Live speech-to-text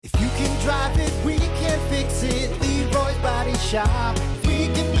drive it, we can fix it. Leroy's Body Shop. We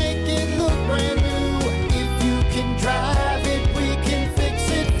can make it look brand new. If you can drive it, we can fix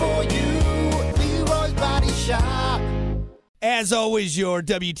it for you. Leroy's Body Shop. As always, your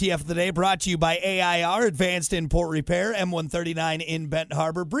WTF of the day brought to you by AIR, Advanced Import Repair, M139 in Benton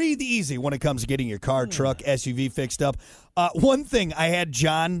Harbor. Breathe easy when it comes to getting your car, truck, SUV fixed up. One thing, I had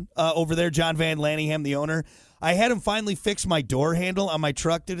John over there, John Van Lanningham, the owner. I had him finally fix my door handle on my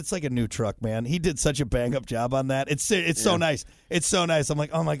truck. Dude, it's like a new truck, man. He did such a bang-up job on that. It's so nice. It's so nice. I'm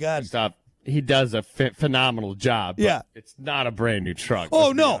like, oh, my God. Stop. He does a phenomenal job. But yeah. It's not a brand new truck.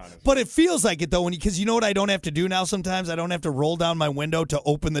 Oh, no. But it feels like it, though, because you know what I don't have to do now sometimes? I don't have to roll down my window to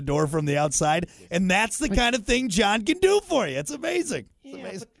open the door from the outside. And that's the kind of thing John can do for you. It's amazing. It's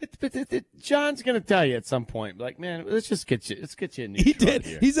amazing. But John's going to tell you at some point, like, man, let's get you a new truck. He did.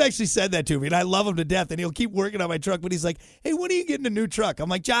 Here. He's actually said that to me, and I love him to death. And he'll keep working on my truck, but he's like, hey, when are you getting a new truck? I'm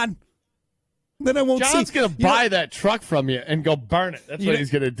like, John, then I won't see. John's going to buy that truck from you and go burn it. That's what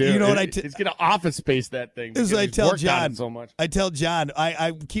he's going to do. You know what he's going to office space that thing. This is what I tell John. So much. I tell John,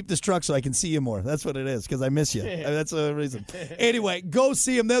 I keep this truck so I can see you more. That's what it is, because I miss you. That's the reason. Anyway, go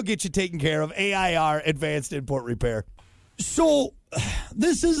see them. They'll get you taken care of. AIR, Advanced Import Repair. So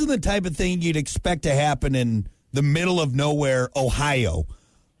this isn't the type of thing you'd expect to happen in the middle of nowhere, Ohio.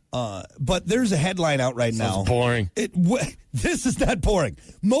 But there's a headline out right now. Sounds boring. This is not boring.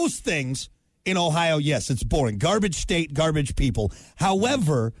 Most things in Ohio, yes, it's boring. Garbage state, garbage people.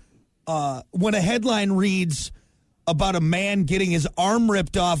 However, when a headline reads about a man getting his arm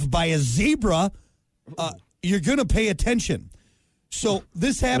ripped off by a zebra, you're going to pay attention. So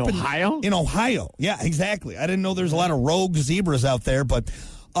this happened in Ohio? In Ohio. Yeah, exactly. I didn't know there's a lot of rogue zebras out there, but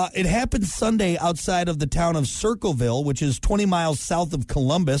it happened Sunday outside of the town of Circleville, which is 20 miles south of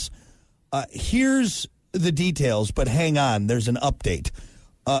Columbus. Here's the details, but hang on. There's an update.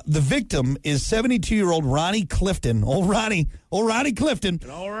 The victim is 72-year-old Ronnie Clifton. Old Ronnie Clifton.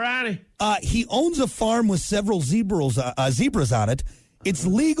 All righty. He owns a farm with several zebras on it. It's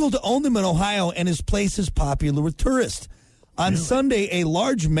legal to own them in Ohio, and his place is popular with tourists. On Sunday, a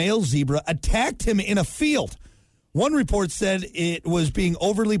large male zebra attacked him in a field. One report said it was being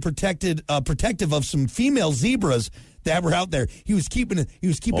overly protective of some female zebras that were out there. He was keeping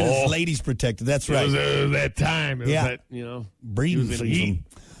his ladies protected. That's right. It was that time. It was that, breeding season.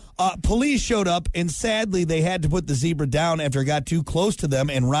 Police showed up, and sadly, they had to put the zebra down after it got too close to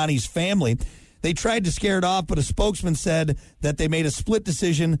them and Ronnie's family. They tried to scare it off, but a spokesman said that they made a split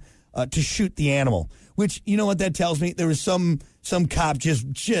decision to shoot the animal. Which, you know what that tells me? There was some cop just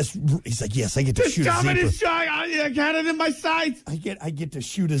he's like, yes, I get to shoot a zebra. I got it in my sights. I get to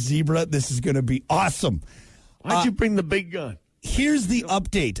shoot a zebra. This is going to be awesome. Why'd you bring the big gun? Here's the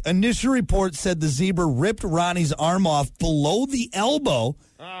update. Initial report said the zebra ripped Ronnie's arm off below the elbow,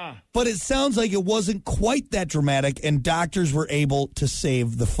 but it sounds like it wasn't quite that dramatic, and doctors were able to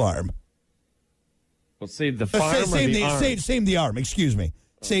save the farm. Well, save the farm or the arm? Save the arm, excuse me.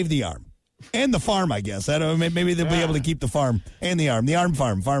 Save the arm. And the farm, I guess. I don't know. Maybe they'll be able to keep the farm and the arm. The arm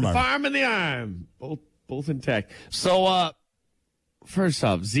farm. Farm arm. Farm and the arm. Both intact. So, first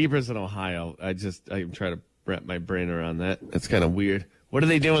off, zebras in Ohio. I'm trying to wrap my brain around that. That's kind of weird. What do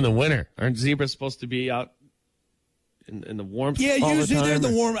they do in the winter? Aren't zebras supposed to be out in the warmth? Yeah, all usually the time, they're in the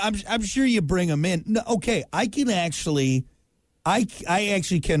warm. I'm sure you bring them in. No, okay, I actually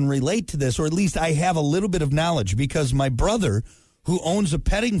can relate to this, or at least I have a little bit of knowledge because my brother, who owns a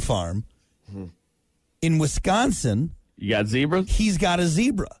petting farm in Wisconsin, you got zebras? He's got a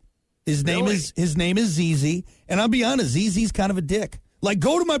zebra. His name is ZZ, and I'll be honest, ZZ's kind of a dick. Like,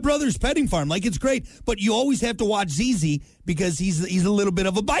 go to my brother's petting farm. Like, it's great, but you always have to watch ZZ because he's a little bit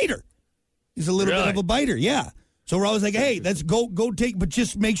of a biter. He's a little bit of a biter, yeah. So we're always like, hey, let's go take, but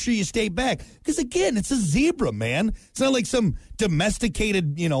just make sure you stay back. Because, again, it's a zebra, man. It's not like some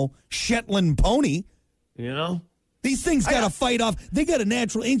domesticated, Shetland pony. These things got to fight off. They got a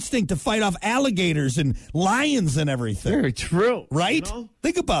natural instinct to fight off alligators and lions and everything. Very true. Right?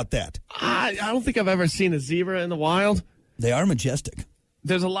 Think about that. I don't think I've ever seen a zebra in the wild. They are majestic.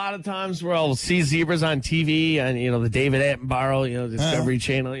 There's a lot of times where I'll see zebras on TV and, the David Attenborough, Discovery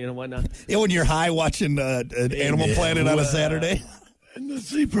Channel, whatnot. Yeah, when you're high watching Animal Planet on a Saturday. And the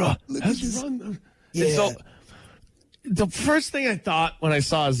zebra has run. Yeah. And so the first thing I thought when I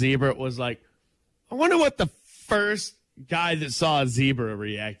saw a zebra was like, I wonder what the first guy that saw a zebra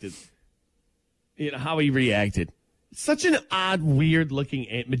reacted. How he reacted. It's such an odd,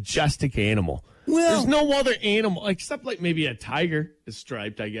 weird-looking, majestic animal. Well, there's no other animal, except like maybe a tiger is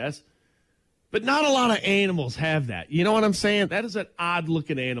striped, I guess. But not a lot of animals have that. You know what I'm saying? That is an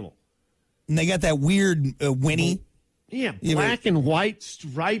odd-looking animal. And they got that weird whinny. Yeah, black and white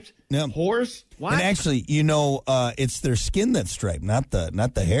striped horse. What? And actually, it's their skin that's striped, not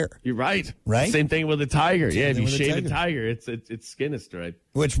the hair. You're right. Right? Same thing with a tiger. Yeah, if you shave a tiger, its skin is striped.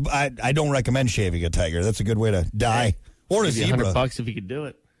 Which I don't recommend shaving a tiger. That's a good way to die. Or a zebra. $100 if you could do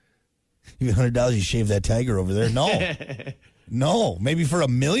it. Give you $100, you shave that tiger over there. No. No, maybe for $1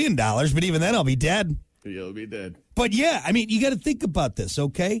 million, but even then I'll be dead. You'll be dead. But yeah, I mean, you got to think about this,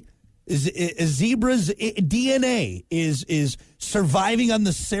 okay? A zebra's DNA is surviving on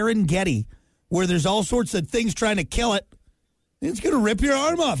the Serengeti, where there's all sorts of things trying to kill it. It's going to rip your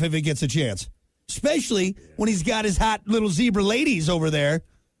arm off if it gets a chance, especially when he's got his hot little zebra ladies over there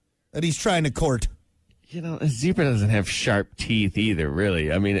that he's trying to court. A zebra doesn't have sharp teeth either,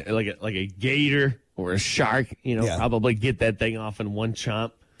 really. I mean, like a gator or a shark, probably get that thing off in one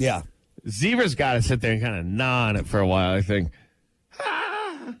chomp. Yeah. Zebra's got to sit there and kind of gnaw on it for a while, I think.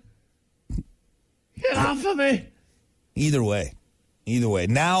 Get off of me. Either way.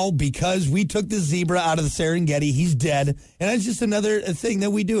 Now, because we took the zebra out of the Serengeti, he's dead. And that's just another thing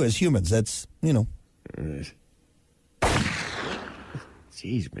that we do as humans. That's, Right.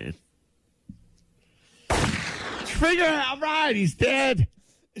 Jeez, man. Figure out right. He's dead.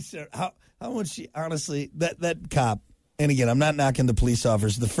 So how much, honestly, that cop, and again, I'm not knocking the police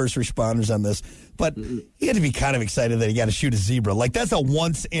officers, the first responders on this, but he had to be kind of excited that he got to shoot a zebra. Like, that's a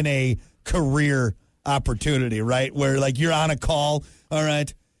once-in-a-career opportunity, right? Where, like, you're on a call, all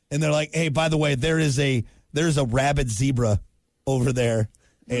right, and they're like, hey, by the way, there's a rabid zebra over there.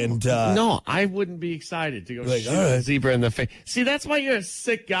 And no, I wouldn't be excited to go shoot a zebra in the face. See, that's why you're a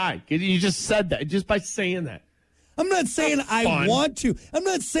sick guy. You just said that, just by saying that. I'm not saying I want to. I'm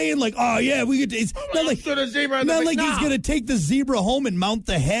not saying like, oh yeah, we could. It's not like he's going to take the zebra home and mount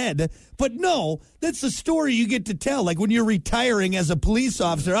the head. But no, that's the story you get to tell. Like when you're retiring as a police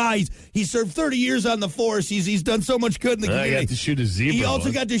officer. He served 30 years on the force. He's done so much good in the community. I got to shoot a zebra. He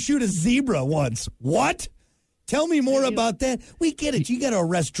also got to shoot a zebra once. What? Tell me more about that. We get it. You got to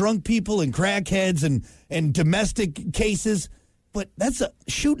arrest drunk people and crackheads and domestic cases. But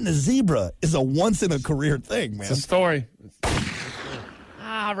shooting a zebra is a once-in-a-career thing, man. It's a story.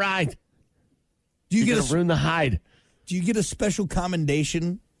 All right. Do you ruin the hide? Do you get a special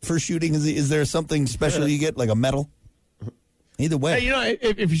commendation for shooting? Is there something special you get, like a medal? Either way. Hey,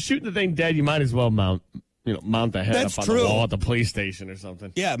 if you're shooting the thing dead, you might as well mount the head That's up on true. the wall at the police station or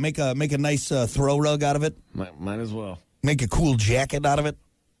something. Yeah, make a nice throw rug out of it. Might as well. Make a cool jacket out of it.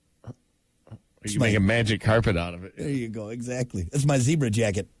 You make a magic carpet out of it. There you go. Exactly. That's my zebra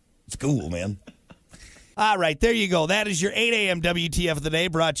jacket. It's cool, man. All right. There you go. That is your 8 a.m. WTF of the day,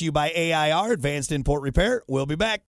 brought to you by AIR, Advanced Import Repair. We'll be back.